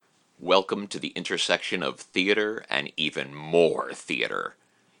Welcome to the intersection of theater and even more theater.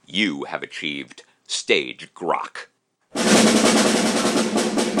 You have achieved stage grok.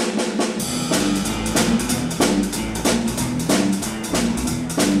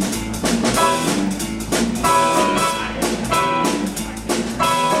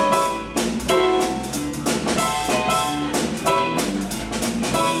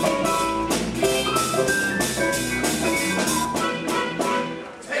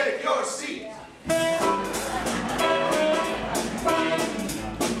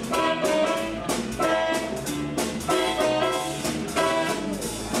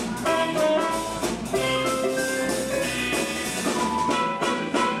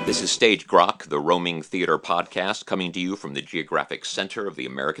 This is Stage Grok, the roaming theater podcast, coming to you from the geographic center of the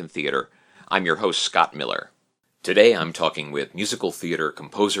American theater. I'm your host, Scott Miller. Today I'm talking with musical theater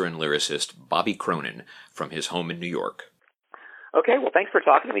composer and lyricist Bobby Cronin from his home in New York. Okay, well, thanks for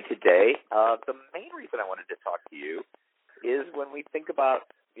talking to me today. The main reason I wanted to talk to you is when we think about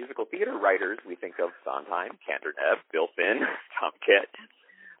musical theater writers, we think of Sondheim, Kandernev, Bill Finn, Tom Kitt.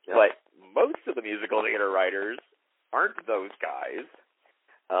 Yep. But most of the musical theater writers aren't those guys.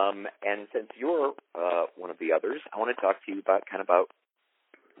 And since you're one of the others, I want to talk to you about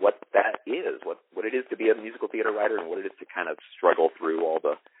what that is, what it is to be a musical theater writer, and what it is to kind of struggle through all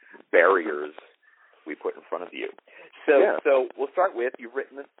the barriers we put in front of you. So we'll start with, you've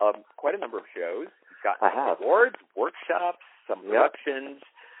written quite a number of shows. You've gotten awards, workshops, some productions.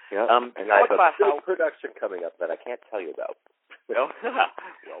 Yeah. And I have a big production coming up that I can't tell you about. Well,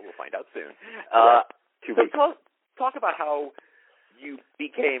 we'll find out soon. Talk about how you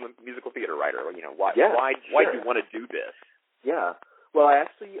became a musical theater writer. You know, why do you want to do this? Yeah. Well, I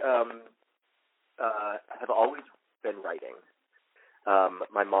actually have always been writing.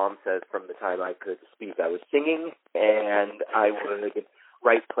 My mom says from the time I could speak, I was singing, and I would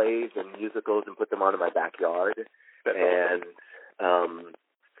write plays and musicals and put them on in my backyard. And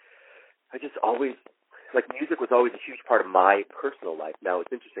I just always, music was always a huge part of my personal life. Now,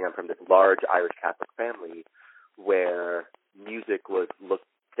 it's interesting, I'm from this large Irish Catholic family where music was looked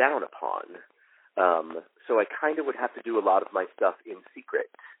down upon. So I kind of would have to do a lot of my stuff in secret.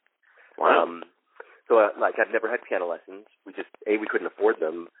 Wow. So I've never had piano lessons. We couldn't afford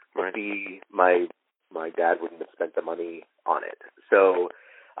them. Right. B, my dad wouldn't have spent the money on it. So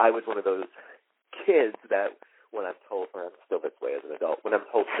I was one of those kids that when I'm told, or I'm still this way as an adult, when I'm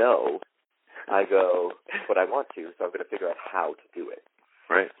told no, I go, but I want to, so I'm going to figure out how to do it.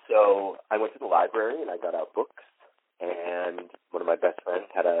 Right. So I went to the library and I got out books. And one of my best friends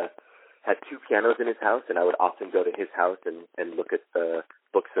had two pianos in his house, and I would often go to his house and look at the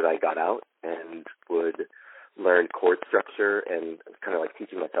books that I got out and would learn chord structure and kind of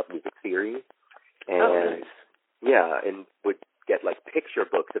teaching myself music theory. And and would get picture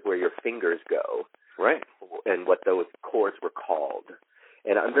books of where your fingers go. Right. And what those chords were called.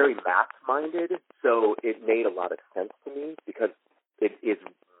 And I'm very math-minded, so it made a lot of sense to me because it is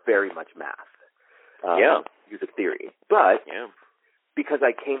very much math. Music theory. But because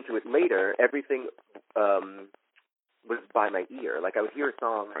I came to it later, everything was by my ear. I would hear a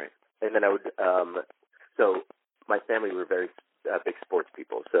song, and then I would, so my family were very big sports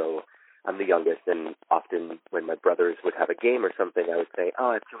people, so I'm the youngest, and often when my brothers would have a game or something, I would say,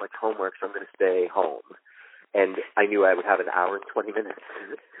 I have too much homework, so I'm going to stay home. And I knew I would have an hour and 20 minutes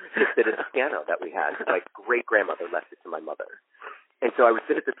to sit at the piano that we had. My great-grandmother left it to my mother. And so I would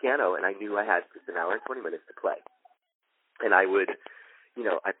sit at the piano, and I knew I had just an hour and 20 minutes to play. And I would,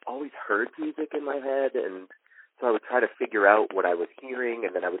 I've always heard music in my head, and so I would try to figure out what I was hearing,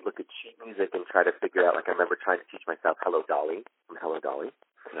 and then I would look at sheet music and try to figure out, I remember trying to teach myself Hello Dolly from Hello Dolly.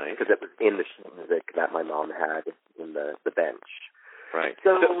 Nice. Because it was in the sheet music that my mom had in the bench. Right.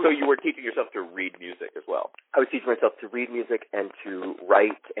 So you were teaching yourself to read music as well. I was teaching myself to read music and to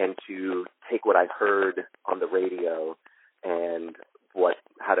write and to take what I heard on the radio and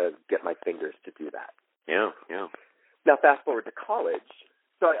how to get my fingers to do that. Yeah. Now, fast forward to college.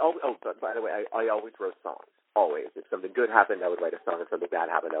 So by the way, I always wrote songs. Always. If something good happened, I would write a song. If something bad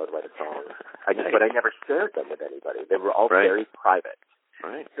happened, I would write a song. But I never shared them with anybody. They were all very private.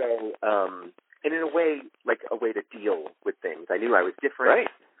 Right. So, and in a way, a way to deal with things. I knew I was different.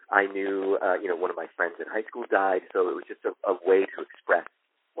 Right. I knew, one of my friends in high school died, so it was just a way to express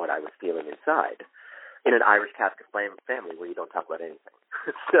what I was feeling inside. In an Irish Catholic family where you don't talk about anything.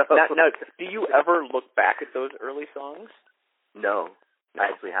 So now, do you ever look back at those early songs? No, I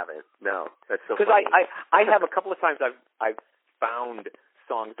actually haven't. No, that's so. Because I have a couple of times I've found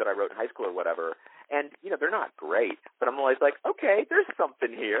songs that I wrote in high school or whatever, and they're not great, but I'm always like, okay, there's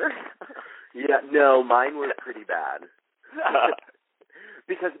something here. Yeah, no, mine were pretty bad.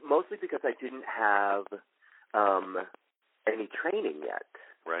 Mostly because I didn't have any training yet.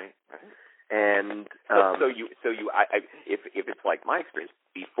 Right. And if it's like my experience,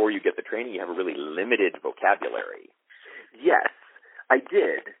 before you get the training, you have a really limited vocabulary. Yes, I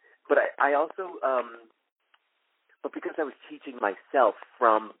did, but I also but because I was teaching myself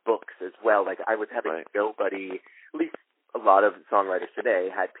from books as well, like I was having nobody, at least a lot of songwriters today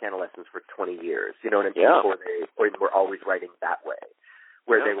had piano lessons for 20 years, you know what I mean? Yeah. Or were always writing that way,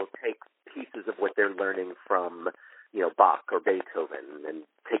 where they will take pieces of what they're learning from, you know, Bach or Beethoven and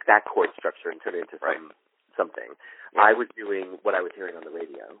take that chord structure and turn it into something. Yeah. I was doing what I was hearing on the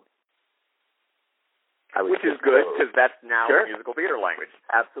radio. Which is good, because that's now musical theater language.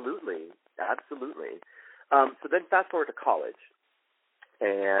 Absolutely. So then fast forward to college,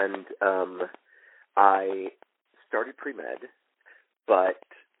 and I started pre-med, but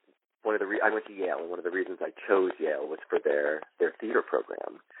I went to Yale, and one of the reasons I chose Yale was for their theater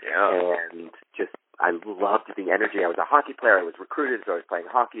program. Yeah. And I loved the energy. I was a hockey player. I was recruited, so I was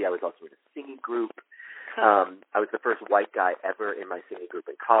playing hockey. I was also in a singing group. I was the first white guy ever in my singing group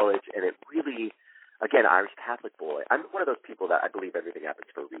in college, and it really, again, Irish Catholic boy. I'm one of those people that I believe everything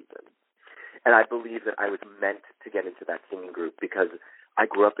happens for a reason. And I believe that I was meant to get into that singing group because I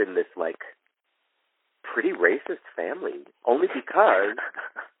grew up in this, like, pretty racist family, only because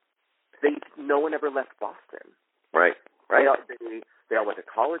no one ever left Boston. Right. They all went to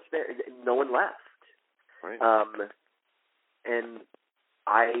college there. No one left. Right. And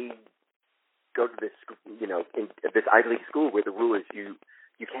I go to this, you know, this Ivy League school where the rule is you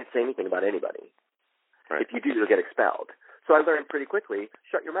can't say anything about anybody. Right. If you do, you'll get expelled. So I learned pretty quickly,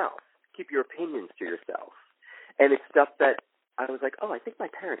 shut your mouth. Keep your opinions to yourself. And it's stuff that I was like, oh, I think my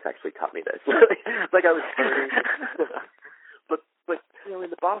parents actually taught me this. Like I was learning. But you know, in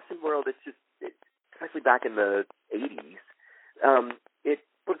the Boston world, especially back in the 80s, it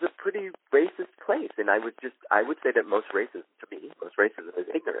was a pretty racist place. And I would say that most racism is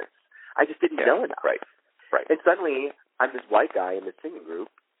ignorance. I just didn't know enough. Right. And suddenly, I'm this white guy in this singing group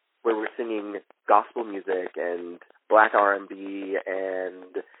where we're singing gospel music and black R&B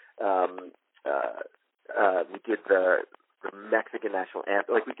and we did the Mexican national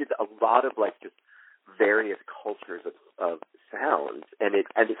anthem. Like we did a lot of like just various cultures of sounds, and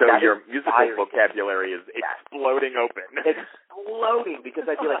so your musical vocabulary is exploding open. Exploding, because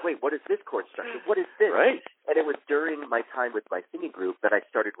I'd be like, wait, what is this chord structure? What is this? Right. And it was during my time with my singing group that I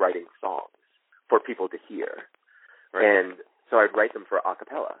started writing songs for people to hear, and so I'd write them for a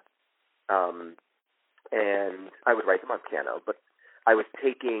cappella, and I would write them on piano, but I was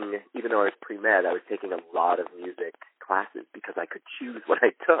taking, even though I was pre-med, I was taking a lot of music classes because I could choose what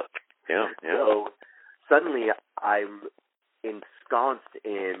I took. Yeah. So suddenly I'm ensconced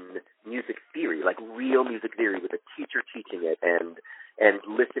in music theory, like real music theory with a teacher teaching it and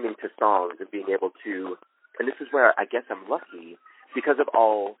listening to songs and being able to, and this is where I guess I'm lucky because of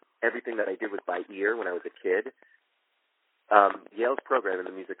everything that I did was by ear when I was a kid. Yale's program and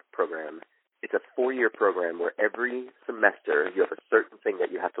the music program, it's a 4-year program where every semester you have a certain thing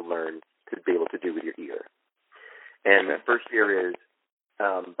that you have to learn to be able to do with your ear. And the first year is,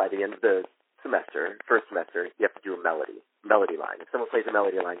 by the end of the first semester, you have to do a melody line. If someone plays a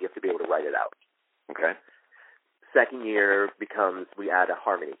melody line, you have to be able to write it out. Okay. Second year becomes, we add a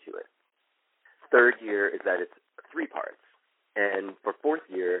harmony to it. Third year is that it's 3 parts. And for fourth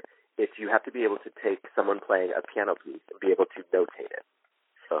year, you have to be able to take someone playing a piano piece and be able to notate it.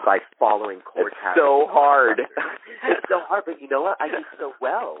 By following chord patterns. It's so hard. It's so hard, but you know what? I did so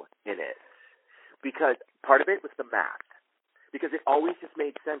well in it. Because part of it was the math. Because it always just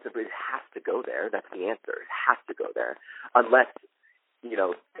made sense of it has to go there. That's the answer. It has to go there. Unless, you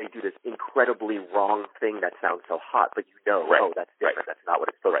know, they do this incredibly wrong thing that sounds so hot, but you know, oh, that's different. That's not what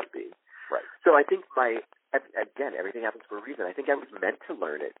it's supposed to be. Right. So I think again, everything happens for a reason. I think I was meant to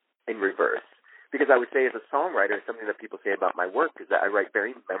learn it in reverse. Because I would say as a songwriter, something that people say about my work is that I write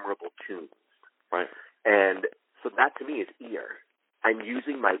very memorable tunes. Right. And so that to me is ear. I'm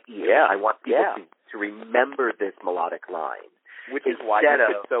using my ear. Yeah. I want people to remember this melodic line. Which is why you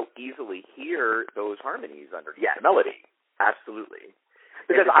could so easily hear those harmonies underneath the melody. Absolutely.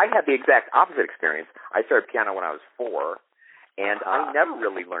 Because I had the exact opposite experience. I started piano when I was 4, and I never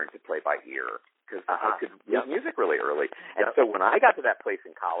really learned to play by ear. Because I could read music really early. And so when I got to that place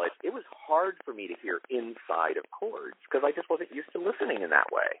in college, it was hard for me to hear inside of chords because I just wasn't used to listening in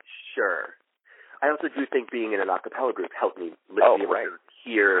that way. Sure. I also do think being in an a cappella group helped me be able to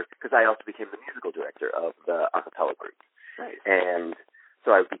hear, because I also became the musical director of the a cappella group. Right. And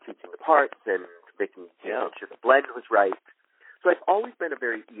so I would be teaching the parts and making sure the blend was right. So I've always been a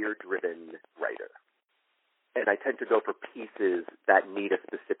very ear-driven writer. And I tend to go for pieces that need a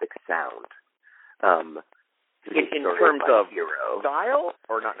specific sound. In terms of hero. style,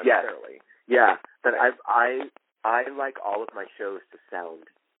 or not necessarily? Yeah. But I like all of my shows to sound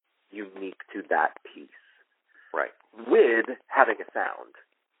unique to that piece. Right. With having a sound.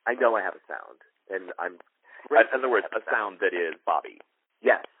 I know I have a sound, and I'm. In other words, a sound that is Bobby.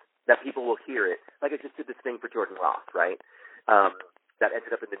 Yes, that people will hear it. Like I just did this thing for Jordan Roth, right? That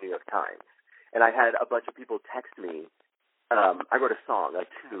ended up in the New York Times, and I had a bunch of people text me. I wrote a song, a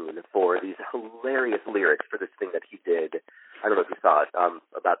tune for these hilarious lyrics for this thing that he did. I don't know if you saw it,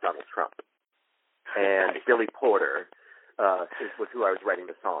 about Donald Trump. And Billy Porter was who I was writing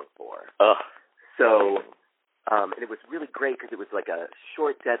the song for. So, and it was really great because it was like a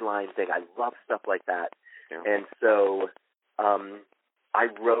short deadline thing. I love stuff like that. Yeah. And so I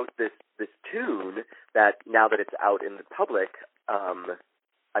wrote this tune that now that it's out in the public,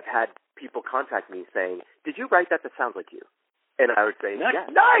 I've had people contact me saying, "Did you write that sounds like you?" And I would say, "Yes,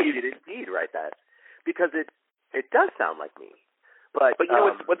 I did indeed write that," because it does sound like me. But you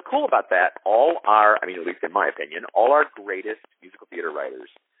know what's cool about that? At least in my opinion, all our greatest musical theater writers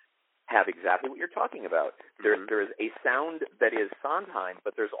have exactly what you're talking about. There is a sound that is Sondheim,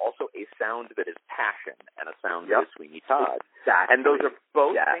 but there's also a sound that is passion and a sound that is Sweeney Todd. Exactly. And those are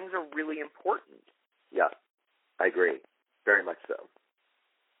both things are really important. Yeah, I agree. Very much so.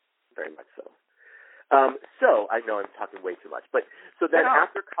 Very much so. So I know I'm talking way too much, but so then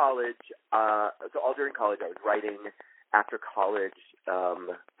after college, so all during college I was writing. After college,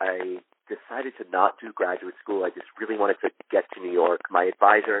 I decided to not do graduate school. I just really wanted to get to New York. My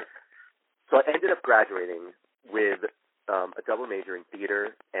advisor, so I ended up graduating with a double major in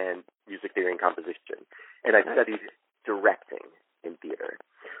theater and music theory and composition, and I studied directing in theater.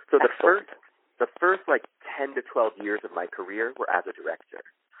 So the first like 10 to 12 years of my career were as a director.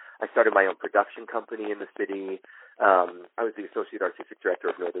 I started my own production company in the city. I was the associate artistic director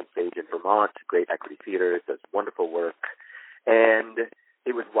of Northern Stage in Vermont, great equity theaters, does wonderful work. And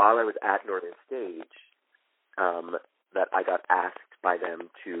it was while I was at Northern Stage that I got asked by them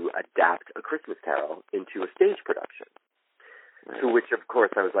to adapt A Christmas Carol into a stage production. Right. To which, of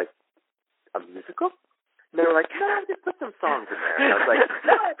course, I was like, a musical? And they were like, no, just put some songs in there. And I was like,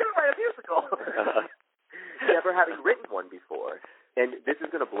 no, I'm going to write a musical. Never having written one before. And this is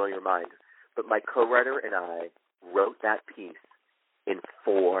going to blow your mind, but my co-writer and I wrote that piece in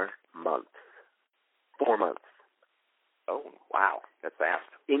 4 months. 4 months. Oh, wow. That's fast.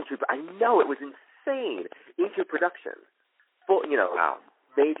 I know, it was insane. Into production. Full, wow.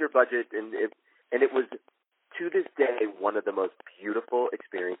 Major budget, and it was, to this day, one of the most beautiful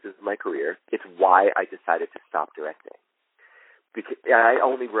experiences of my career. It's why I decided to stop directing. Because I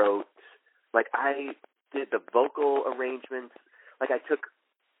only wrote, I did the vocal arrangements.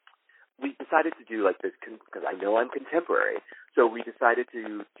 We decided to do this, because I know I'm contemporary, so we decided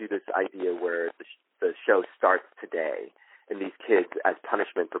to do this idea where the show starts today, and these kids, as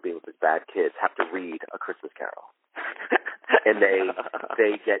punishment for being such bad kids, have to read A Christmas Carol. And they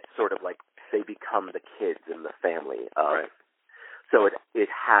get sort of they become the kids in the family of. Right. So it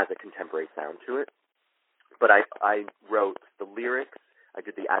has a contemporary sound to it. But I wrote the lyrics, I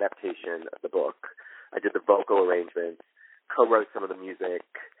did the adaptation of the book, I did the vocal arrangements, co-wrote some of the music,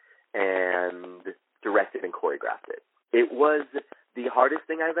 and directed and choreographed it. It was the hardest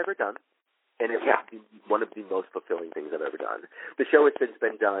thing I've ever done, and it was one of the most fulfilling things I've ever done. The show has since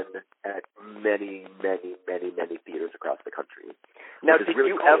been done at many, many, many, many theaters across the country. Now, did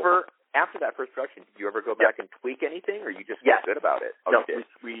you ever, after that first production, did you ever go back and tweak anything, or you just felt good about it? Oh, no,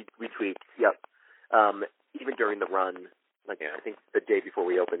 we tweaked, even during the run, I think the day before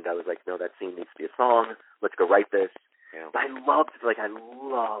we opened, I was like, no, that scene needs to be a song. Let's go write this. Yeah. But I loved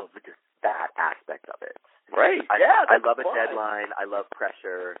that aspect of it. Right. I love a deadline. I love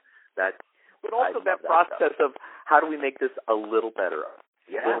pressure. But also that process of how do we make this a little better, a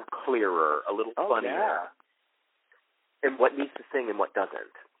little clearer, a little funnier. Yeah. And what needs to sing and what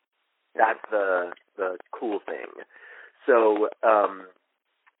doesn't. That's the cool thing. So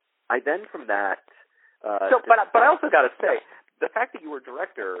I then from that. But I also got to say, the fact that you were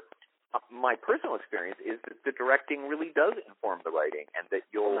director. My personal experience is that the directing really does inform the writing, and that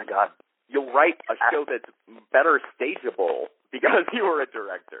you'll write a show that's better stageable because you were a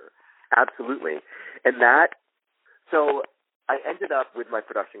director. Absolutely. And so I ended up with my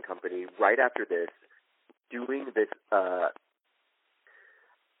production company right after this, doing this, I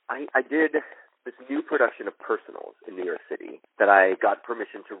did this new production of Personals in New York City that I got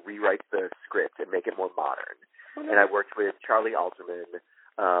permission to rewrite the script and make it more modern. And I worked with Charlie Alderman,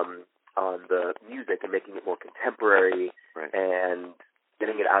 on the music and making it more contemporary, and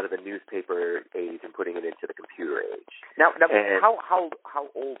getting it out of the newspaper age and putting it into the computer age. Now how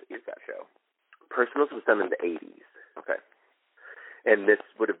old is that show? Personals was done in the 80s. Okay. And this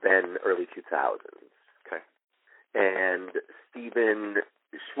would have been early 2000s. Okay. And Stephen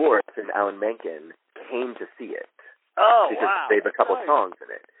Schwartz and Alan Menken came to see it. Oh, because wow. they have a couple songs in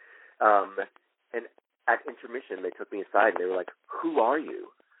it. And at intermission, they took me aside and they were like, "Who are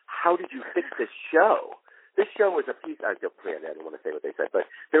you? How did you fix this show? This show was a piece." I don't want to say what they said, but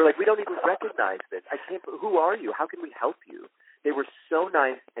they were like, "We don't even recognize this. I can't. Who are you? How can we help you?" They were so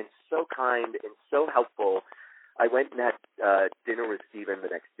nice and so kind and so helpful. I went and had dinner with Stephen the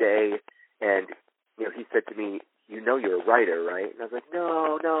next day, and he said to me, "You're a writer, right?" And I was like,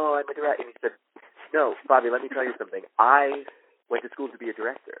 "No, I'm a director." And he said, "No, Bobby, let me tell you something. I went to school to be a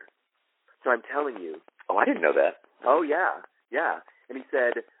director. So I'm telling you." Oh, I didn't know that. Oh, yeah. And he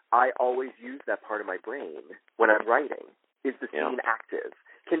said, "I always use that part of my brain when I'm writing. Is the scene active?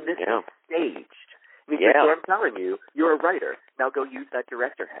 Can this be staged?" And he said, "So I'm telling you, you're a writer. Now go use that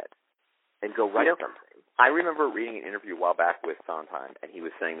director head and go write something." I remember reading an interview a while back with Sondheim, and he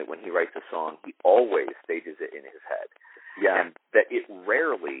was saying that when he writes a song, he always stages it in his head. Yeah. And that it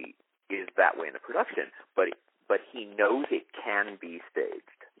rarely is that way in the production, but he knows it can be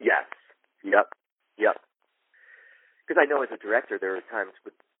staged. Yes. Yep. Because I know as a director, there are times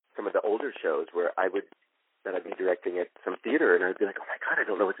with some of the older shows where I'd be directing at some theater, and I'd be like, "Oh my God, I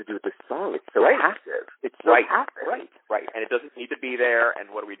don't know what to do with this song. It's so passive. It's so passive." Right. And it doesn't need to be there, and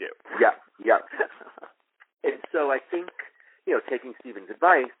what do we do? Yeah. And so I think, taking Stephen's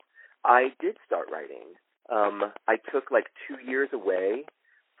advice, I did start writing. I took 2 years away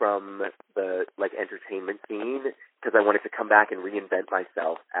from the entertainment scene because I wanted to come back and reinvent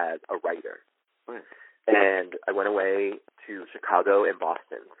myself as a writer. Right. And I went away to Chicago and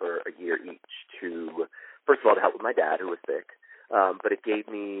Boston for a year each to, first of all, to help with my dad who was sick. But it gave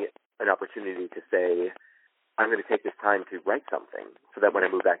me an opportunity to say, I'm going to take this time to write something so that when I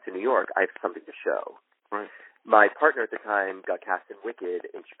move back to New York, I have something to show. Right. My partner at the time got cast in Wicked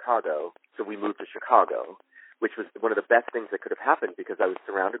in Chicago, so we moved to Chicago, which was one of the best things that could have happened because I was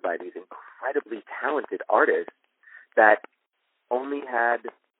surrounded by these incredibly talented artists that only had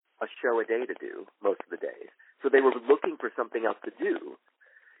a show a day to do most of the days. So they were looking for something else to do.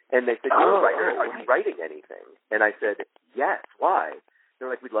 And they said, "You're a writer. Are you writing anything?" And I said, "Yes. Why?" They're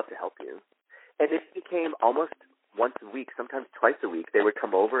like, "We'd love to help you." And it became almost once a week, sometimes twice a week. They would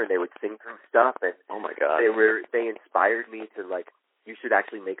come over and they would sing through stuff. And oh my God, they inspired me to you should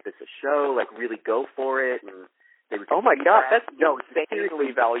actually make this a show. Really go for it. And they would. Oh my God, that's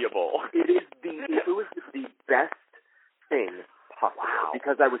insanely valuable. It was the best thing possible. Wow.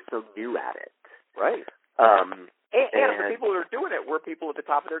 Because I was so new at it. Right. And the people who are doing it were people at the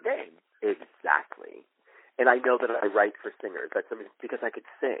top of their game. Exactly. And I know that I write for singers. That's because I could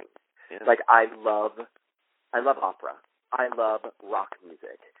sing. Yeah. I love opera. I love rock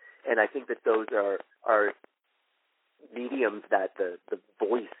music. And I think that those are mediums that the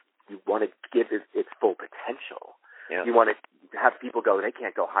voice, you want to give its full potential. Yeah. You want to have people go, they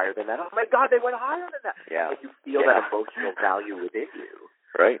can't go higher than that. Oh my God, they went higher than that. Yeah. And you feel that emotional value within you.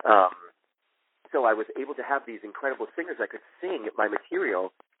 Right. So I was able to have these incredible singers that could sing my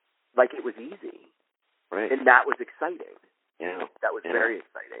material like it was easy. Right. And that was exciting. Yeah. That was very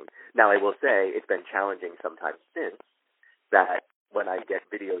exciting. Now, I will say it's been challenging sometimes since that when I get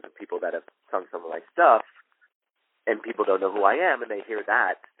videos of people that have sung some of my stuff and people don't know who I am and they hear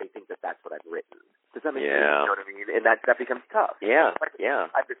that, they think that that's what I've written. Does that make sense? You know what I mean? And that becomes tough. Yeah. I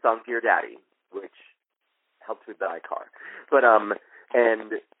have the song Dear Daddy, which helps me buy a car. But,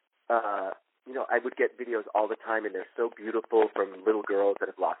 I would get videos all the time, and they're so beautiful from little girls that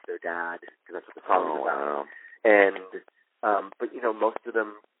have lost their dad, because that's what the song is about. Wow. And, but most of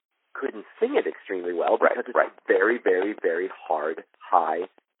them couldn't sing it extremely well because it's a very, very, very hard, high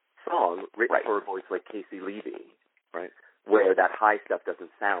song written for a voice like Casey Levy, where that high stuff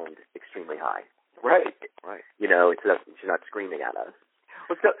doesn't sound extremely high. Right. She's not screaming at us.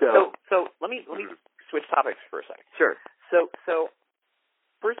 Well, so let me switch topics for a second. Sure. So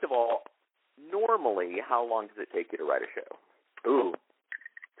first of all, normally, how long does it take you to write a show? Ooh,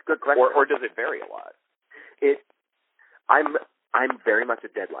 it's a good question. Or does it vary a lot? I'm very much a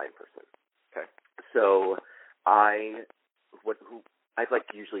deadline person. Okay. So I've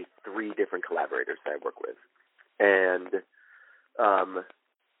usually 3 different collaborators that I work with, and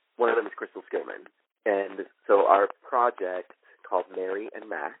one of them is Crystal Skillman, and so our project called Mary and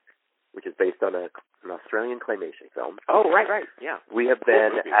Mac, which is based on an Australian claymation film. Oh, right, yeah. We have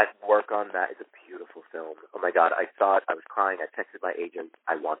been at work on that. It's a beautiful film. Oh my God, I saw it. I was crying. I texted my agent,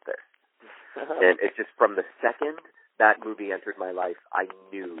 I want this. And it's just from the second that movie entered my life, I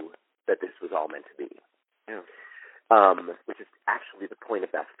knew that this was all meant to be. Yeah. Which is actually the point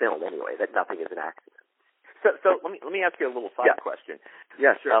of that film anyway, that nothing is an accident. So let me ask you a little side question.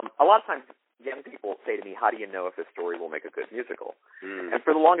 Yeah, sure. A lot of times young people say to me, how do you know if a story will make a good musical? Mm. And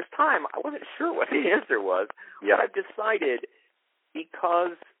for the longest time, I wasn't sure what the answer was. Yeah. But I've decided,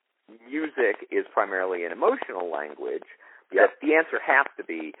 because music is primarily an emotional language, that the answer has to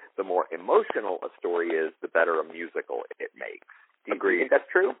be the more emotional a story is, the better a musical it makes. Do you think that's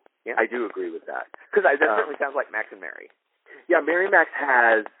true? Yeah. I do agree with that. Because that certainly sounds like Max and Mary. Yeah, Mary Max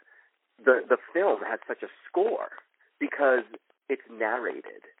has, the film has such a score because it's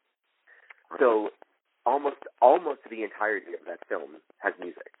narrated. So almost the entirety of that film has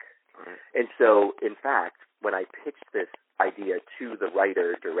music. Right. And so, in fact, when I pitched this idea to the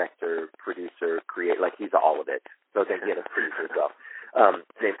writer, director, producer, creator, like he's all of it. So then he had a producer as well,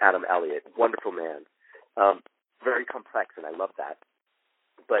 named Adam Elliott. Wonderful man. Very complex, and I love that.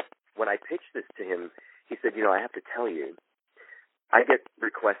 But when I pitched this to him, he said, I have to tell you, I get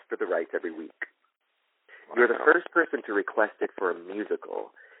requests for the rights every week. You're the first person to request it for a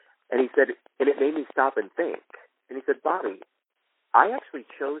musical. And he said, and it made me stop and think. And he said, Bobby, I actually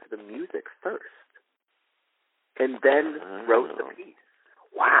chose the music first and then wrote the piece.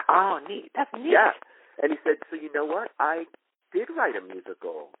 Wow. Oh, neat. That's neat. Yeah. And he said, so you know what? I did write a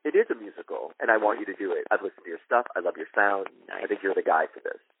musical. It is a musical, and I want you to do it. I've listened to your stuff. I love your sound. Nice. I think you're the guy for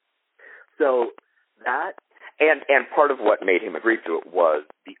this. So that... And part of what made him agree to it was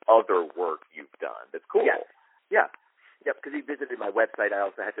the other work you've done. That's cool. Yeah. Yeah. Yep, because he visited my website. I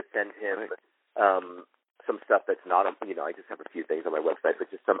also had to send him some stuff that's not, I just have a few things on my website,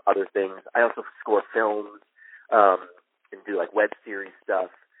 but just some other things. I also score films and do like web series stuff.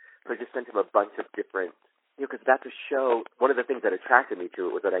 So I just sent him a bunch of different, because that's a show. One of the things that attracted me to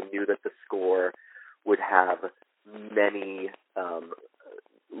it was that I knew that the score would have many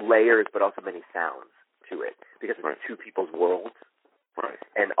layers, but also many sounds to it, because it's two people's worlds. Right.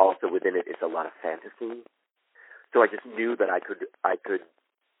 And also within it, it's a lot of fantasy. So I just knew that I could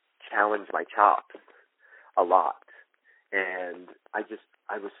challenge my chops a lot. And I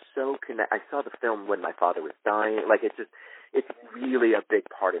was so connected. I saw the film when my father was dying. Like, it's really a big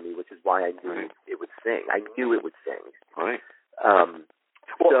part of me, which is why I knew it would sing. I knew it would sing. Right.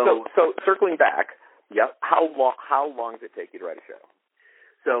 So circling back, yep. How long does it take you to write a show?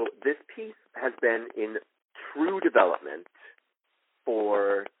 So this piece has been in true development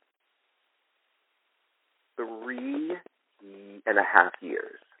for 3.5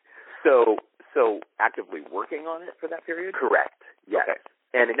 years. So actively working on it for that period? Correct. Yes. Okay.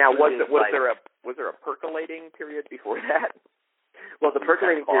 And now, was there a percolating period before that? Well, the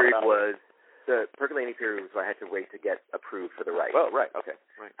percolating period was where I had to wait to get approved for the rights. Oh, right. Okay.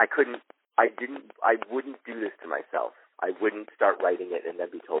 Right. I wouldn't do this to myself. I wouldn't start writing it and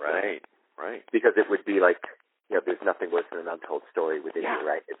then be told. Right. Because it would be like, there's nothing worse than an untold story within you,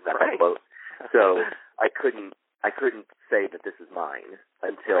 right? It's not that close. So I couldn't say that this is mine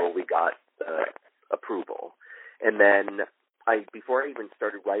until we got approval. And then before I even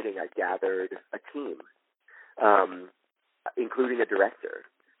started writing, I gathered a team, including a director,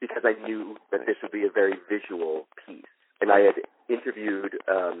 because I knew that this would be a very visual piece. And I had interviewed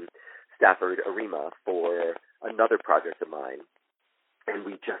Stafford Arima for another project of mine, and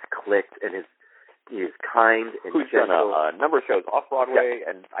we just clicked, and he is kind and Who's gentle. done a number of shows off-Broadway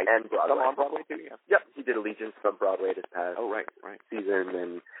and Broadway. Some on Broadway, too? Yeah. Yep, he did Allegiance from Broadway this past season,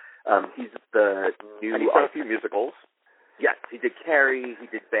 and he's the new... And he's done a few musicals. Yes, he did Carrie, he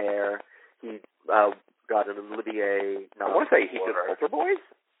did Bear, he got an Olivier... I want to say he did Altar Boys?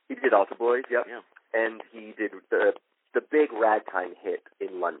 He did Altar Boys, yep. Yeah. And he did the big ragtime hit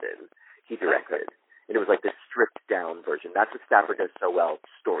in London. He directed. And it was like the stripped-down version. That's what Stafford does so well,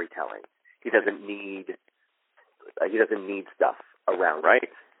 storytelling. He doesn't need stuff around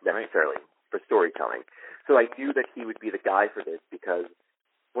necessarily for storytelling. So I knew that he would be the guy for this, because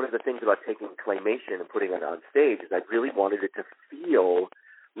one of the things about taking claymation and putting it on stage is I really wanted it to feel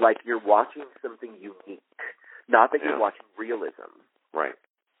like you're watching something unique, not that you're watching realism. Right.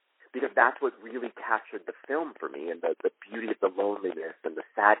 Because that's what really captured the film for me, and the beauty of the loneliness and the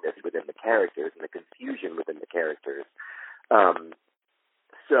sadness within the characters and the confusion within the characters.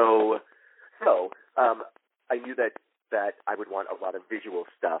 So I knew that I would want a lot of visual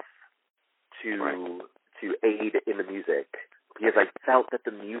stuff to aid in the music, because I felt that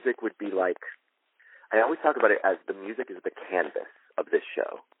the music would be like, I always talk about it as the music is the canvas of this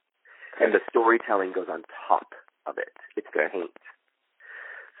show, and the storytelling goes on top of it. It's the paint.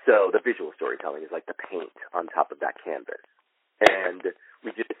 So the visual storytelling is like the paint on top of that canvas. And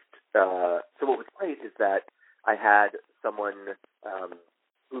we just, so what was great is that I had someone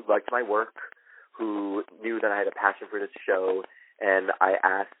who liked my work, who knew that I had a passion for this show, and I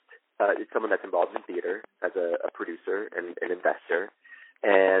asked someone that's involved in theater as a producer and an investor,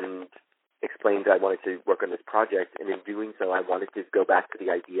 and explained that I wanted to work on this project, and in doing so, I wanted to go back to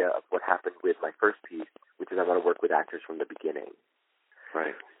the idea of what happened with my first piece, which is I want to work with actors from the beginning.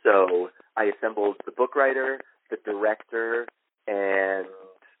 Right. So I assembled the book writer, the director, and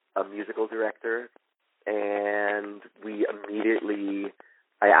a musical director, and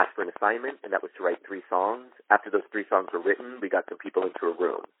I asked for an assignment, and that was to write 3 songs. After those 3 songs were written, we got some people into a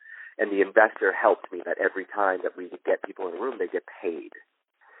room, and the investor helped me that every time that we would get people in a room, they get paid.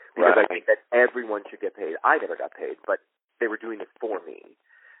 Because I think that everyone should get paid. I never got paid, but they were doing this for me.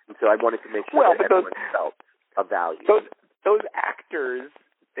 And so I wanted to make sure that everyone felt of value. Those actors,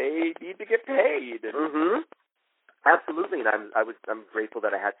 they need to get paid. Mm-hmm. Absolutely, and I'm grateful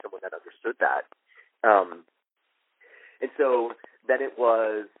that I had someone that understood that. And so then it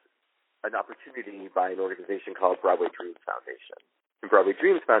was an opportunity by an organization called Broadway Dreams Foundation. And Broadway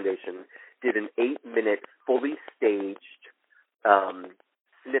Dreams Foundation did an 8-minute, fully staged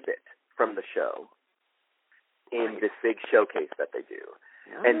snippet from the show in this big showcase that they do.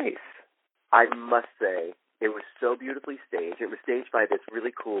 Nice. And I must say, it was so beautifully staged. It was staged by this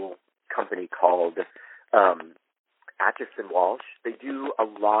really cool company called Atchison Walsh. They do a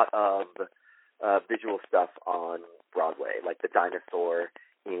lot of visual stuff on Broadway, like the dinosaur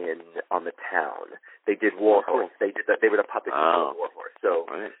on the Town. They did War Horse. They were the puppet of War Horse. So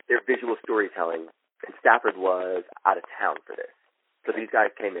their visual storytelling, and Stafford was out of town for this. So these guys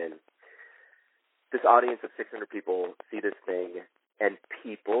came in. This audience of 600 people see this thing, and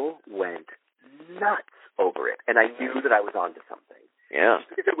people went nuts over it. And I knew that I was onto something. Yeah.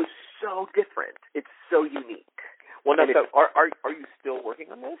 Because it was so different. It's so unique. Well, now, so are you still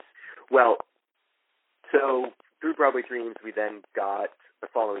working on this? Well, so through Broadway Dreams, we then got, the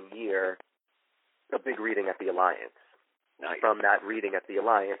following year, a big reading at the Alliance. Nice. From that reading at the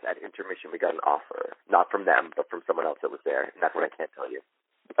Alliance, at intermission, we got an offer. Not from them, but from someone else that was there. And that's what I can't tell you.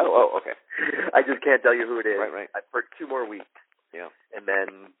 Oh, okay. I just can't tell you who it is. Right. For 2 more weeks. Yeah. And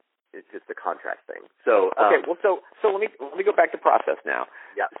then it's just a contract thing. So okay. Well, so let me go back to process now.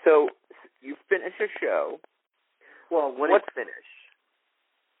 Yeah. So you finish a show. Well, what's finish?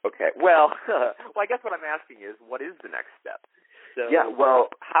 Okay. Well, I guess what I'm asking is, what is the next step? So yeah.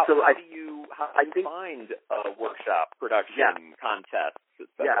 Well, how do you find a workshop, production, contests,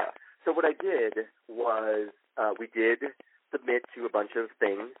 etc.? Yeah. So what I did was we did submit to a bunch of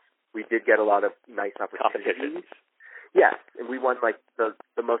things. We did get a lot of nice opportunities. Yes, and we won, like, the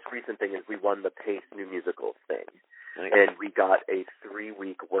most recent thing is we won the Pace New Musicals thing. Nice. And we got a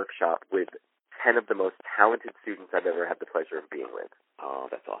 3-week workshop with 10 of the most talented students I've ever had the pleasure of being with. Oh,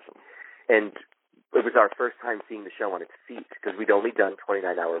 that's awesome. And it was our first time seeing the show on its feet because we'd only done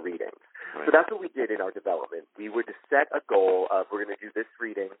 29-hour readings. Right. So that's what we did in our development. We would set a goal of, we're going to do this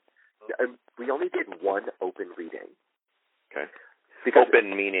reading. And we only did 1 open reading. Okay. Because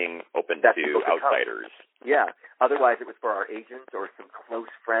open meaning open to outsiders. Yeah. Otherwise, it was for our agents or some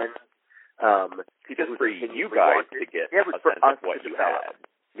close friends. Just for you guys to get a sense of what you had.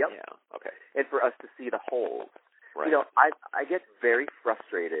 Yep. Yeah. Okay. And for us to see the whole. Right. You know, I get very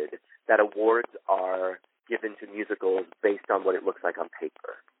frustrated that awards are given to musicals based on what it looks like on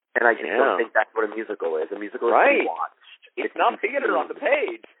paper. And I just don't think that's what a musical is. A musical is to be watched. It's not theater on the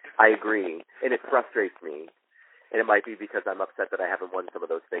page. I agree. And it frustrates me. And it might be because I'm upset that I haven't won some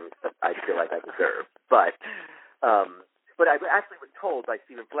of those things that I feel like I deserve. But I actually was told by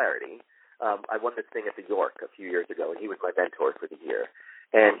Stephen Flaherty, I won this thing at the York a few years ago, and he was my mentor for the year.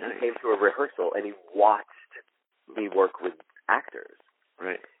 And he came to a rehearsal, and he watched me work with actors.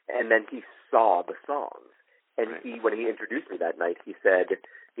 Right. And then he saw the songs. And when he introduced me that night, he said,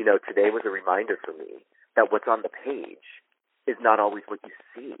 you know, today was a reminder for me that what's on the page is not always what you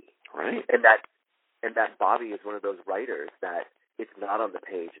see. Right. And that Bobby is one of those writers that it's not on the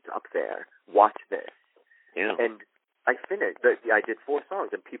page, it's up there. Watch this. Yeah. And I finished. I did 4 songs,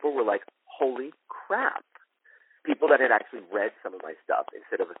 and people were like, holy crap. People that had actually read some of my stuff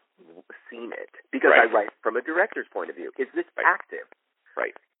instead of seen it. Because I write from a director's point of view. Is this active?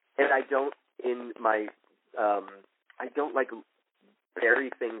 Right. And I don't, I don't like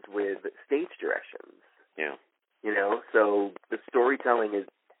bury things with stage directions. Yeah. You know, so the storytelling is,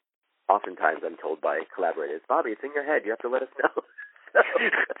 oftentimes I'm told by collaborators, Bobby, it's in your head. You have to let us know.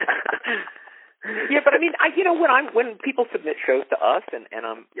 Yeah, but I mean, when people submit shows to us and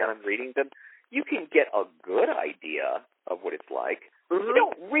I'm reading them, you can get a good idea of what it's like. Mm-hmm. You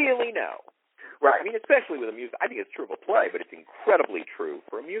don't really know. Right. I mean, especially with a music. I think it's true of a play, but it's incredibly true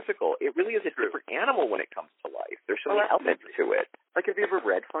for a musical. It really is a different animal when it comes to life. life. There's so many elements to it. Like, have you ever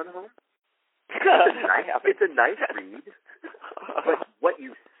read Fun Home? It's a nice read, but what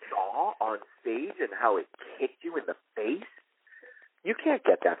you saw on stage and how it kicked you in the face, you can't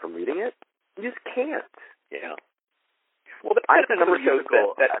get that from reading it. You just can't. Yeah. Well, I think a number of shows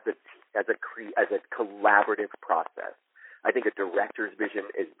as a collaborative process. I think a director's vision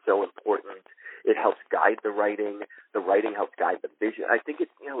is so important. It helps guide the writing. The writing helps guide the vision. I think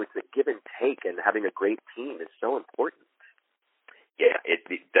it's a give and take, and having a great team is so important. Yeah,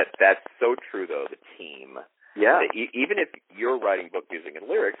 that's so true, though, the team. Yeah. Even if you're writing book music and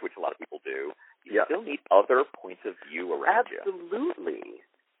lyrics, which a lot of people do, you still need other points of view around you.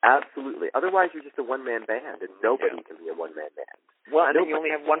 Absolutely. Otherwise, you're just a one-man band, and nobody can be a one-man band. Well, and then you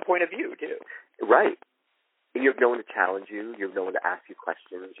only have one point of view, too. Right. And you have no one to challenge you. You have no one to ask you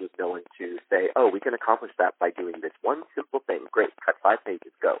questions. You have no one to say, oh, we can accomplish that by doing this one simple thing. Great. Cut 5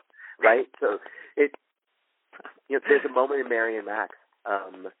 pages. Go. Right? So there's a moment in Mary and Max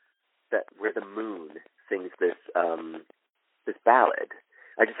where the moon sings this ballad.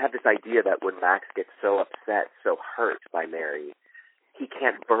 I just have this idea that when Max gets so upset, so hurt by Mary, he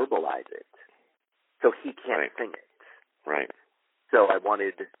can't verbalize it. So he can't sing it. Right. So I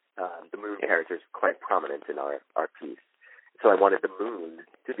wanted the moon characters quite prominent in our piece. So I wanted the moon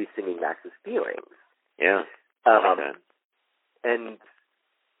to be singing Max's feelings. Yeah. And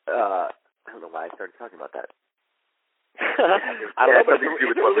I don't know why I started talking about that. I don't know, but it's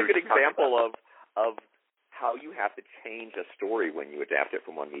a really good example of how you have to change a story when you adapt it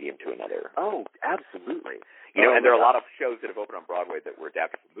from one medium to another. Oh, absolutely. And there are a lot of shows that have opened on Broadway that were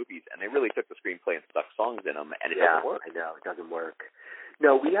adapted from movies, and they really took the screenplay and stuck songs in them, and it doesn't work. I know, it doesn't work.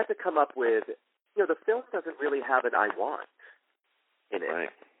 No, we had to come up with, the film doesn't really have an I want in it.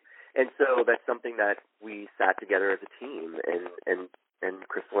 Right. And so that's something that we sat together as a team, and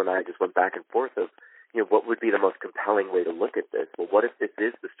Crystal and I just went back and forth of, what would be the most compelling way to look at this? Well, what if this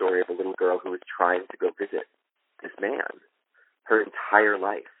is the story of a little girl who is trying to go visit this man her entire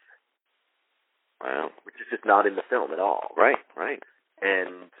life? Wow. Which is just not in the film at all. Right.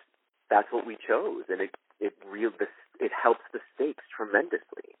 And that's what we chose, and it helps the stakes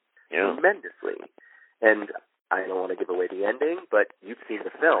tremendously. Yeah. Tremendously. And I don't want to give away the ending, but you've seen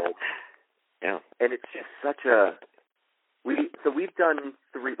the film. Yeah. And it's just such we've done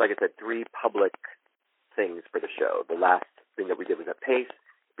 3 public things for the show. The last thing that we did was at Pace.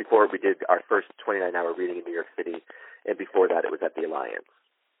 Before we did our first 29-hour reading in New York City, and before that it was at the Alliance.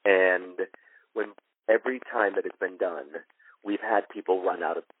 And every time that it's been done, we've had people run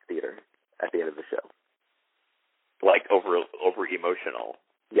out of the theater at the end of the show. Like over emotional.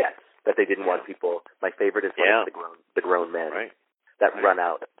 Yes, that they didn't want people. My favorite is the grown men that run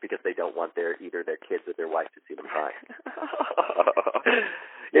out because they don't want either their kids or their wife to see them cry.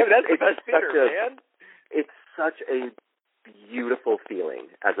 That's the best theater, man. It's such a beautiful feeling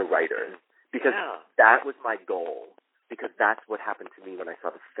as a writer because that was my goal. Because that's what happened to me when I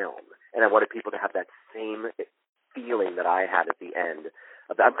saw the film, and I wanted people to have that same feeling that I had at the end.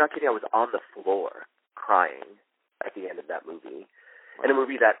 I'm not kidding. I was on the floor crying at the end of that movie, and a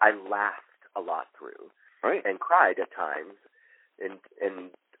movie that I laughed a lot through, and cried at times, and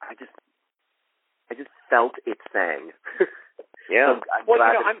I just felt it sang. Yeah. So I'm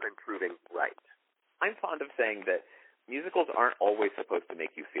glad that it's been proving right. I'm fond of saying that musicals aren't always supposed to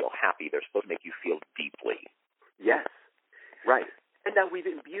make you feel happy. They're supposed to make you feel deeply. Yes. Right. And now we've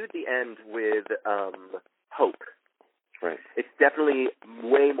imbued the end with hope. Right. It's definitely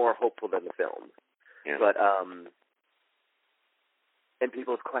way more hopeful than the film. Yeah. But and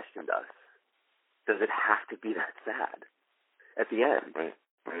people have questioned us. Does it have to be that sad at the end? Right.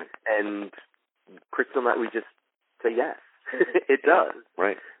 And Crystal and I, we just say yes. It does.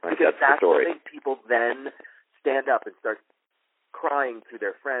 Right. Because that's the story. What makes people then stand up and start crying to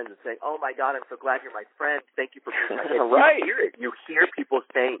their friends and saying, "Oh my God, I'm so glad you're my friend. Thank you for being my friend." Right. You hear people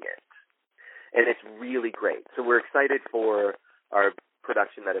saying it, and it's really great. So we're excited for our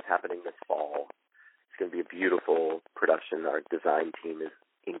production that is happening this fall. It's going to be a beautiful production. Our design team is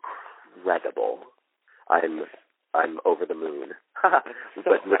incredible. I'm over the moon,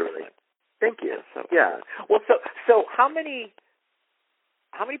 but literally. Thank you. Yeah. Well, so how many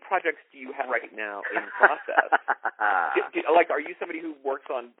projects do you have right now in process? Are you somebody who works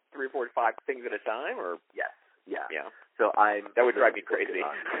on 3 or 4 or 5 things at a time, or? Yes. Yeah. So that would drive me crazy.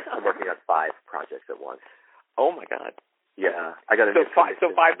 I'm working on 5 projects at once. Oh my God. Yeah, I got so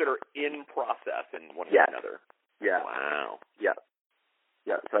 5 that are in process and one after another. Yeah. Wow. Yeah.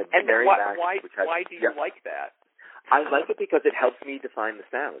 So and why do you like that? I like it because it helps me define the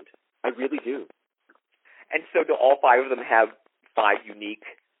sound. I really do. And so do all 5 of them have 5 unique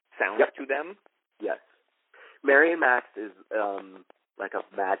sounds to them? Yes. Mary and Max is like a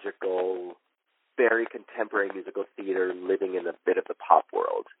magical, very contemporary musical theater living in a bit of the pop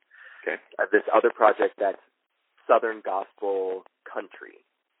world. Okay. This other project that's Southern gospel country.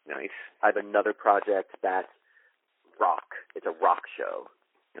 Nice. I have another project that's rock. It's a rock show.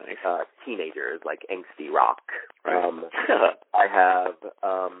 Nice. Teenagers, like angsty rock. Right. I have,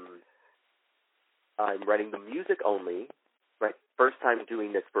 I'm writing the music only. Right. First time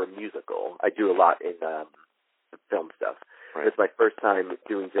doing this for a musical. I do a lot in film stuff. Right. It's my first time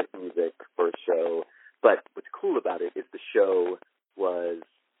doing just music for a show. But what's cool about it is the show was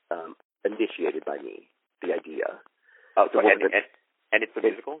initiated by me, the idea. Oh, so and it's a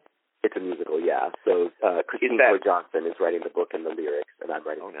musical? It's a musical, yeah. So Christine Joy Johnson is writing the book and the lyrics, and I'm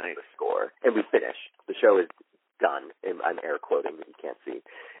writing the score. And we finished. The show is done. And I'm air quoting that you can't see.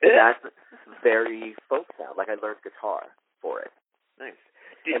 And that's very folk sound. Like I learned guitar for it. Nice.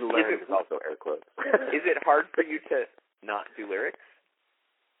 And learned is also air quotes. Is it hard for you to not do lyrics?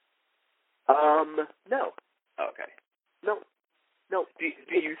 No. Oh, okay. No. Do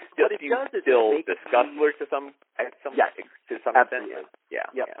you still discuss lyrics to some yes, to some absolutely. extent?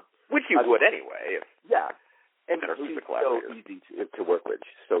 Yeah. Yep. Yeah. Which you would anyway. Yeah. And she's so easy to work with.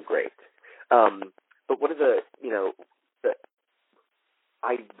 She's so great. But one of the,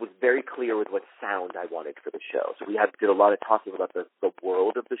 I was very clear with what sound I wanted for the show. So we did a lot of talking about the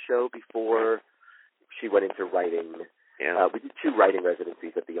world of the show before she went into writing. Yeah. We did 2 writing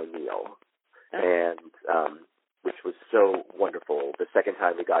residencies at the O'Neill, and which was so wonderful. The second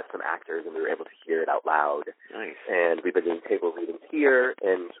time we got some actors and we were able to hear it out loud. Nice. And we've been doing table readings here,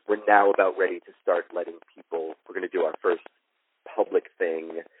 and we're now about ready to start letting people, we're going to do our first public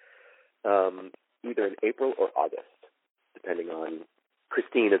thing either in April or August, depending on,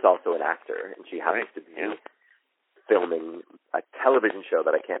 Christine is also an actor, and she happens to be filming a television show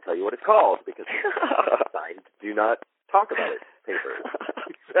that I can't tell you what it's called because it's signed do not talk about it papers.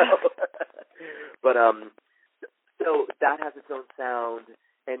 So that has its own sound,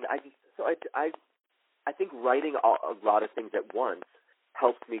 and I think writing a lot of things at once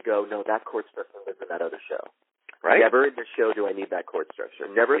helps me go, no, that chord structure lives in that other show. Right. Never in this show do I need that chord structure.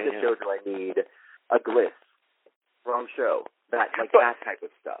 Never in this show do I need a gliss. Wrong show. That type of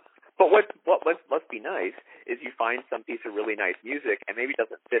stuff. But what must be nice is you find some piece of really nice music, and maybe it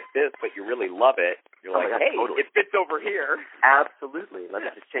doesn't fit this, but you really love it. You're like, hey, totally. It fits over here. Absolutely. Let me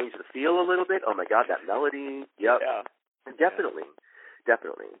just change the feel a little bit. Oh my God, that melody. Yep. Yeah. Definitely.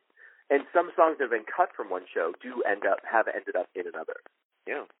 And some songs that have been cut from one show have ended up in another.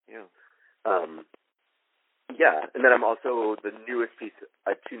 Yeah. And then I'm also the newest piece.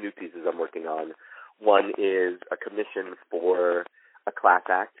 I have 2 new pieces I'm working on. One is a commission for a Class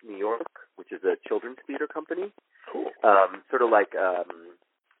Act New York, which is a children's theater company. Cool. Sort of like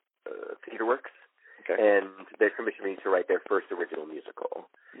TheaterWorks. Okay. And they commissioned me to write their first original musical.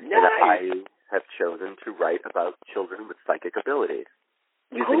 Nice. And I have chosen to write about children with psychic abilities,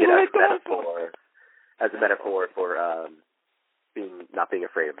 using it as a metaphor for not being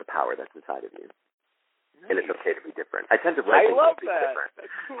afraid of the power that's inside of you. Nice. And it's okay to be different. I tend to write things different.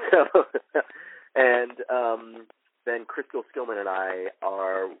 That's cool. And then Crystal Skillman and I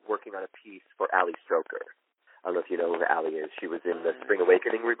are working on a piece for Ali Stroker. I don't know if you know who Ali is. She was in the Spring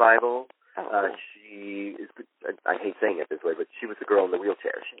Awakening revival. Cool. She is, I hate saying it this way, but she was the girl in the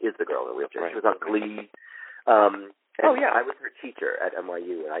wheelchair. She is the girl in the wheelchair. Right. She was on Glee. I was her teacher at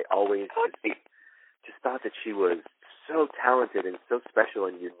NYU, and I always just thought that she was so talented and so special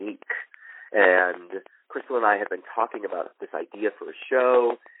and unique. And Crystal and I had been talking about this idea for a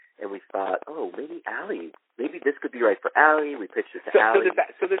show, and we thought, maybe this could be right for Allie. We pitched it to Allie.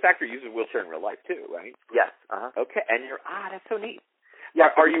 So this actor uses a wheelchair in real life too, right? Yes. Uh-huh. Okay, and that's so neat.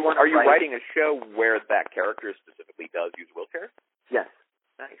 Yeah. Are you writing a show where that character specifically does use a wheelchair? Yes.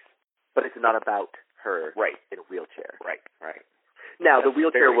 Nice. But it's not about her in a wheelchair. Right. Now the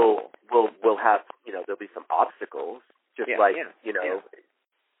wheelchair will have, there'll be some obstacles, just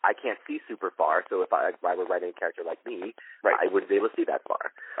I can't see super far, so if I were writing a character like me, I wouldn't be able to see that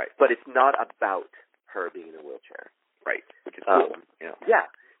far. Right. But it's not about her being in a wheelchair. Right. Which is cool. Yeah.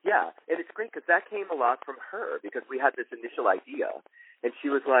 And it's great because that came a lot from her because we had this initial idea, and she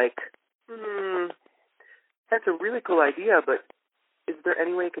was like, that's a really cool idea, but is there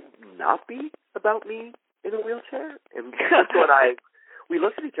any way it could not be about me in a wheelchair? And Crystal and I, we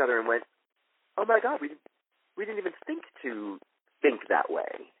looked at each other and went, oh my God, we didn't even think that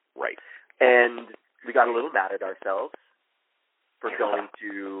way. Right. And we got a little mad at ourselves for going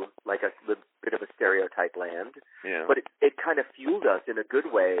to like a bit of a stereotype land. Yeah. But it kind of fueled us in a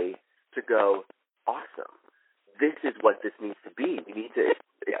good way to go, awesome. This is what this needs to be. We need to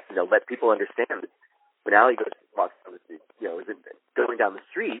let people understand when Allie walks down the street, isn't going down the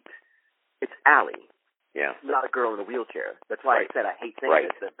street, it's Allie. Yeah. It's not a girl in a wheelchair. That's why I said I hate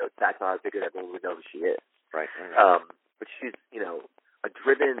saying this, that's how I figured everyone would know who she is. Right. But she's, a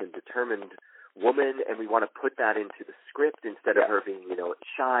driven and determined woman, and we want to put that into the script instead of her being,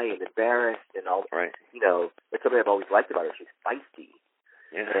 shy and embarrassed and all. Right. It's something I've always liked about her. She's feisty.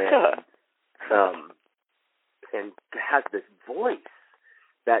 Yeah. And has this voice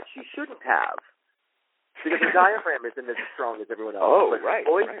that she shouldn't have. Because her diaphragm isn't as strong as everyone else. Oh, but right.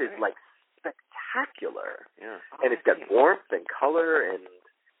 Her voice is like spectacular. Yeah. And it's got warmth and color and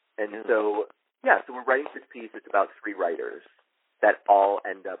so we're writing this piece. It's about 3 writers that all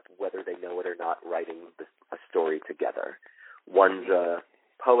end up, whether they know it or not, writing a story together. One's a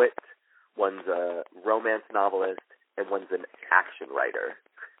poet, one's a romance novelist, and one's an action writer.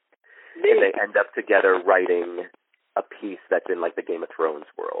 And they end up together writing a piece that's in like the Game of Thrones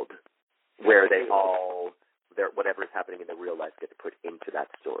world, where they all, whatever is happening in the real life gets put into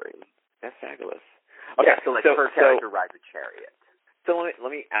that story. That's fabulous. Okay, so her character rides a chariot. So let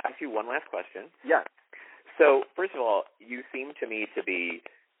me ask you one last question. Yeah. So first of all, you seem to me to be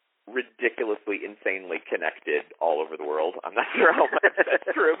ridiculously, insanely connected all over the world. I'm not sure how much that's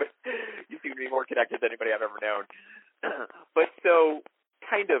true, but you seem to be more connected than anybody I've ever known. But so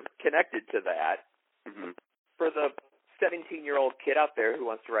kind of connected to that, for the 17-year-old kid out there who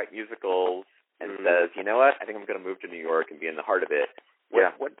wants to write musicals and says, you know what, I think I'm going to move to New York and be in the heart of it.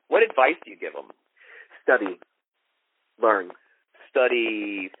 What advice do you give them? Study. Learn.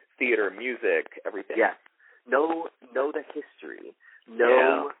 Study theater, music, everything. Yes. Know the history.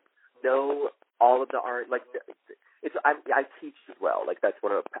 Know all of the art. Like I teach as well. Like that's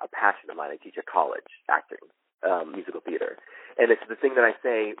a passion of mine. I teach at college acting, musical theater, and it's the thing that I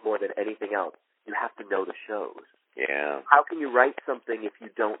say more than anything else. You have to know the shows. Yeah. How can you write something if you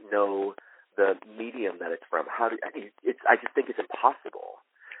don't know the medium that it's from? I just think it's impossible.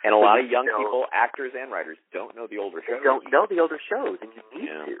 And a lot of young people, actors and writers, don't know the older shows. They don't know the older shows, and you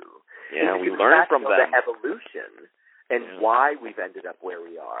need to. Yeah, we learn from them. The evolution and why we've ended up where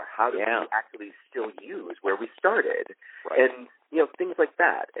we are. How do we actually still use where we started? Right. And, things like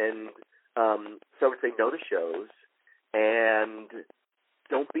that. And so I would say know the shows, and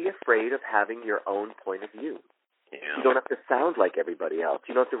don't be afraid of having your own point of view. Yeah. You don't have to sound like everybody else.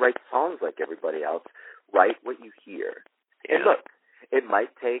 You don't have to write songs like everybody else. Write what you hear. Yeah. And look, it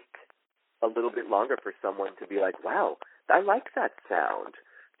might take a little bit longer for someone to be like, wow, I like that sound.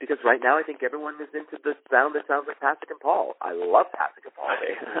 Because right now I think everyone is into the sound that sounds like Pasek and Paul. I love Pasek and Paul.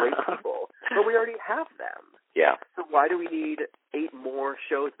 They're great people. But we already have them. Yeah. So why do we need 8 more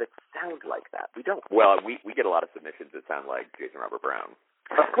shows that sound like that? We don't. Well, we get a lot of submissions that sound like Jason Robert Brown.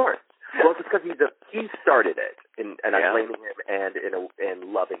 Of course. Well, it's because he started it, and I'm blaming him and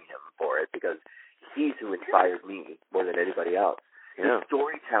loving him for it because he's who inspired me more than anybody else. Yeah. His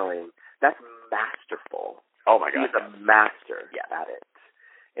storytelling, that's masterful. Oh, my God. He's a master at it.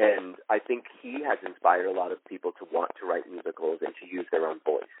 And I think he has inspired a lot of people to want to write musicals and to use their own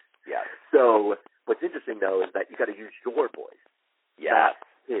voice. Yeah. So what's interesting, though, is that you got to use your voice. Yeah. Not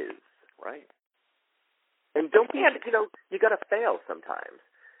his. Right. And don't be, you got to fail sometimes.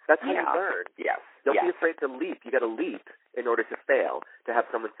 That's how you learn. Yes. Don't be afraid to leap. You got to leap in order to fail. To have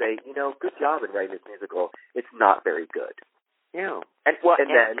someone say, good job in writing this musical. It's not very good. Yeah. And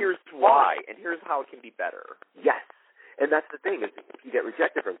then here's why, and here's how it can be better. Yes. And that's the thing, is if you get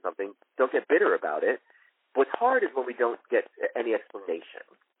rejected from something, don't get bitter about it. What's hard is when we don't get any explanation.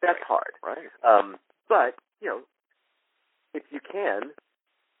 That's hard. Right. But, if you can,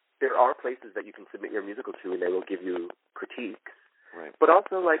 there are places that you can submit your musical to, and they will give you critiques. Right. But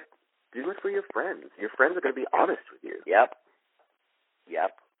also, do it for your friends. Your friends are going to be honest with you. Yep.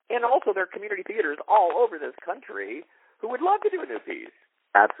 And also, there are community theaters all over this country who would love to do a new piece.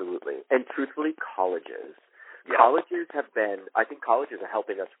 Absolutely. And truthfully, colleges. Yeah. Colleges I think colleges are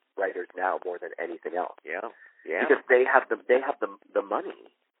helping us writers now more than anything else. Yeah. Because they have the money.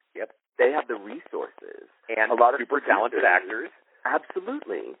 Yep. They have the resources. And a lot of super talented actors.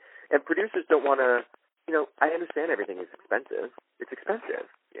 Absolutely. And producers don't want to, I understand everything is expensive. It's expensive.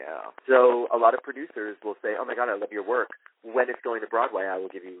 Yeah. So a lot of producers will say, oh my God, I love your work. When it's going to Broadway, I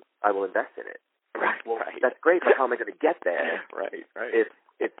will invest in it. Right. Well, that's great, but how am I going to get there? Right.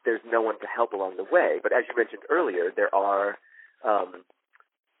 If there's no one to help along the way. But as you mentioned earlier, there are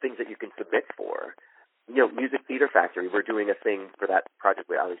things that you can submit for. Music Theater Factory, we're doing a thing for that project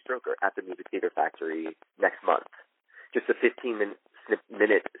with Ali Stroker at the Music Theater Factory next month. Just a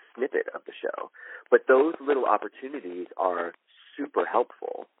 15-minute snippet of the show. But those little opportunities are super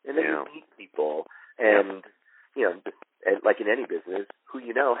helpful. And then you meet people, and, and like in any business, who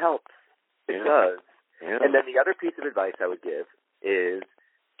helps. It does. Yeah. And then the other piece of advice I would give is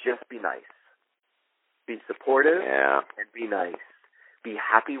just be nice. Be supportive and be nice. Be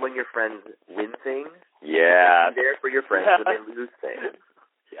happy when your friends win things. Yeah. Be there for your friends when they lose things.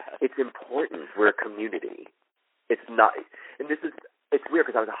 Yeah. It's important. We're a community. It's not, and it's weird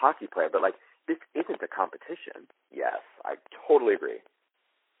because I was a hockey player, but like, this isn't a competition. Yes, I totally agree.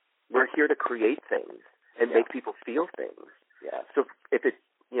 We're here to create things and make people feel things. Yeah. So if it's,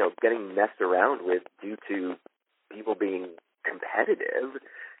 getting messed around with due to people being competitive,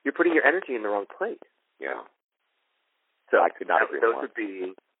 you're putting your energy in the wrong place. Yeah. So I could not agree those more. would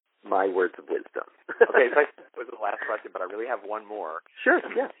be my words of wisdom. Okay, so that was the last question, but I really have one more. Sure,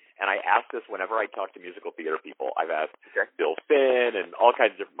 yeah. And I ask this whenever I talk to musical theater people. I've asked Okay. Bill Finn and all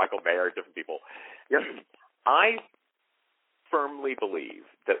kinds of Michael Mayer, different people. Yep. I firmly believe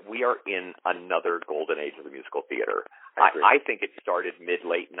that we are in another golden age of the musical theater. I think it started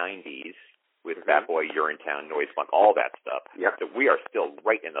mid-late 90s with Fat Boy, Urinetown, Noise Funk, all that stuff. Yep. That we are still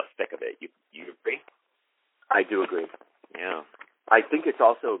right in the thick of it. You agree? I do agree. Yeah. I think it's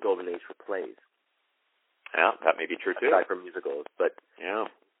also a golden age for plays. Yeah, that may be true too. Aside from musicals, but yeah.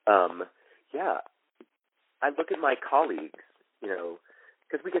 I look at my colleagues,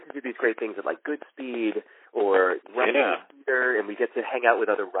 because we get to do these great things at like Goodspeed or Writing Theater, and we get to hang out with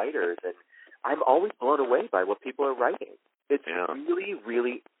other writers, and I'm always blown away by what people are writing. It's really,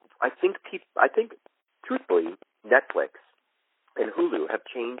 really. I think truthfully, Netflix and Hulu have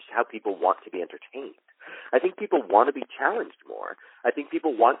changed how people want to be entertained. I think people want to be challenged more. I think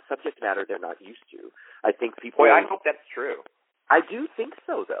people want subject matter they're not used to. I think people. Boy, I hope that's true. I do think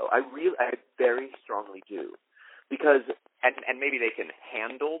so, though. I very strongly do, because and maybe they can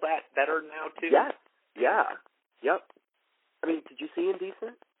handle that better now too. Yes. Yeah. Yep. I mean, did you see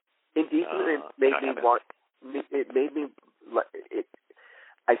Indecent? Indecent it made me want. It made me.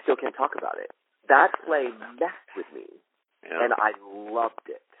 I still can't talk about it. That play messed with me, and I loved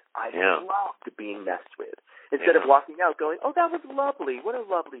it. I loved being messed with. Instead of walking out going, oh, that was lovely. What a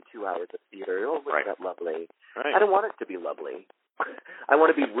lovely 2 hours of theater. Oh, wasn't that lovely? Right. I don't want it to be lovely. I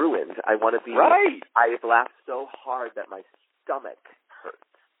want to be ruined. I want to be... Right. I have laughed so hard that my stomach hurts.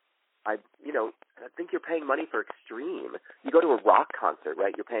 I think you're paying money for extreme. You go to a rock concert,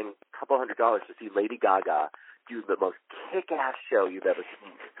 right? You're paying a couple $100 to see Lady Gaga do the most kick-ass show you've ever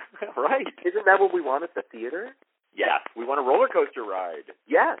seen. Right. Isn't that what we want at the theater? Yes. We want a roller coaster ride.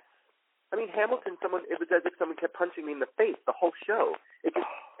 Yes. I mean, Hamilton, it was as if someone kept punching me in the face the whole show. It just,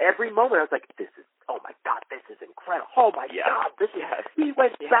 every moment I was like, oh my God, this is incredible. Oh my God, he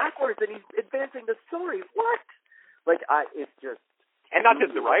went backwards and he's advancing the story. What? Like, it's just. And not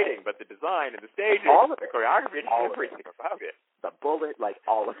just the writing, but the design and the stage, all of the it. choreography, and all everything about it. The bullet, like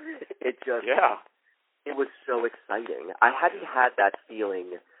all of it. It just. Yeah. It was so exciting. I hadn't had that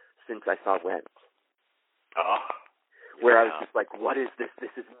feeling since I saw Rent. Oh. Where I was just like, what is this?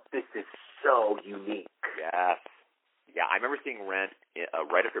 This is so unique. Yes. Yeah, I remember seeing Rent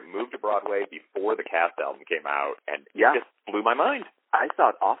right after it moved to Broadway before the Cast album came out, and it just blew my mind. I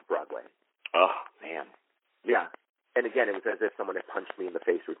saw it off-Broadway. Oh, man. Yeah. And again, it was as if someone had punched me in the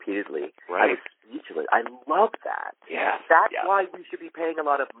face repeatedly. Right. I was speechless. I love that. Yeah. That's why we should be paying a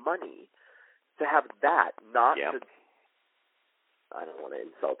lot of money to have that, not to... I don't want to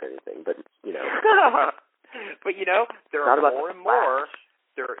insult anything, but, But, there are more and more,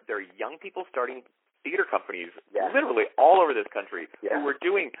 there are young people starting theater companies literally all over this country who are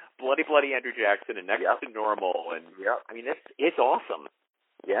doing Bloody Bloody Andrew Jackson and Next to Normal. And I mean, it's awesome.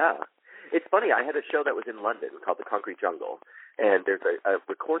 Yeah. It's funny. I had a show that was in London called The Concrete Jungle, and there's a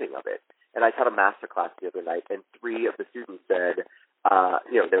recording of it. And I taught a master class the other night, and 3 of the students said,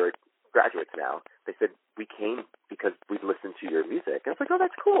 they were graduates now. They said, we came because we listened to your music. And I was like, oh,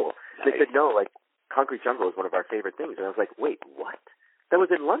 that's cool. Nice. They said, no, like, Concrete Jungle is one of our favorite things. And I was like, wait, what? That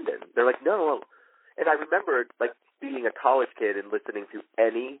was in London. They're like, no. And I remember, like, being a college kid and listening to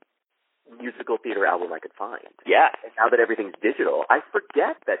any musical theater album I could find. Yeah. And now that everything's digital, I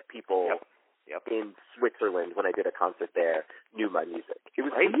forget that people in Switzerland, when I did a concert there, knew my music. It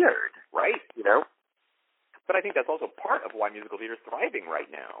was weird. Right. But I think that's also part of why musical theater is thriving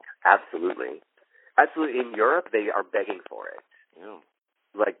right now. Absolutely. Absolutely. In Europe, they are begging for it. Yeah.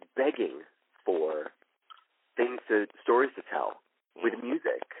 Like, begging for stories to tell with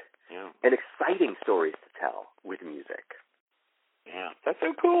music, and exciting stories to tell with music. Yeah, that's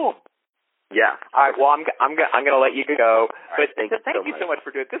so cool. Yeah. All right. Well, I'm going to let you go. But thank you so much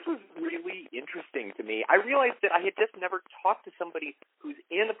for doing it. This was really interesting to me. I realized that I had just never talked to somebody who's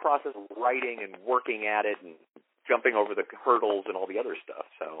in the process of writing and working at it and jumping over the hurdles and all the other stuff.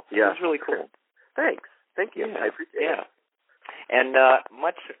 So it was really cool. Thanks. Thank you. Yeah. I appreciate it. And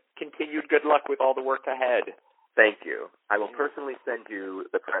much continued good luck with all the work ahead. Thank you. I will personally send you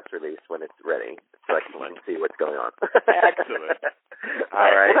the press release when it's ready, so I can see what's going on. Excellent.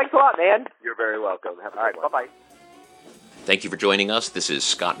 All right. Well, thanks a lot, man. You're very welcome. Have a good one. Bye-bye. Thank you for joining us. This is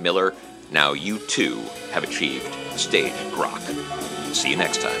Scott Miller. Now you too have achieved stage grok. See you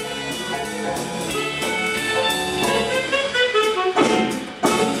next time.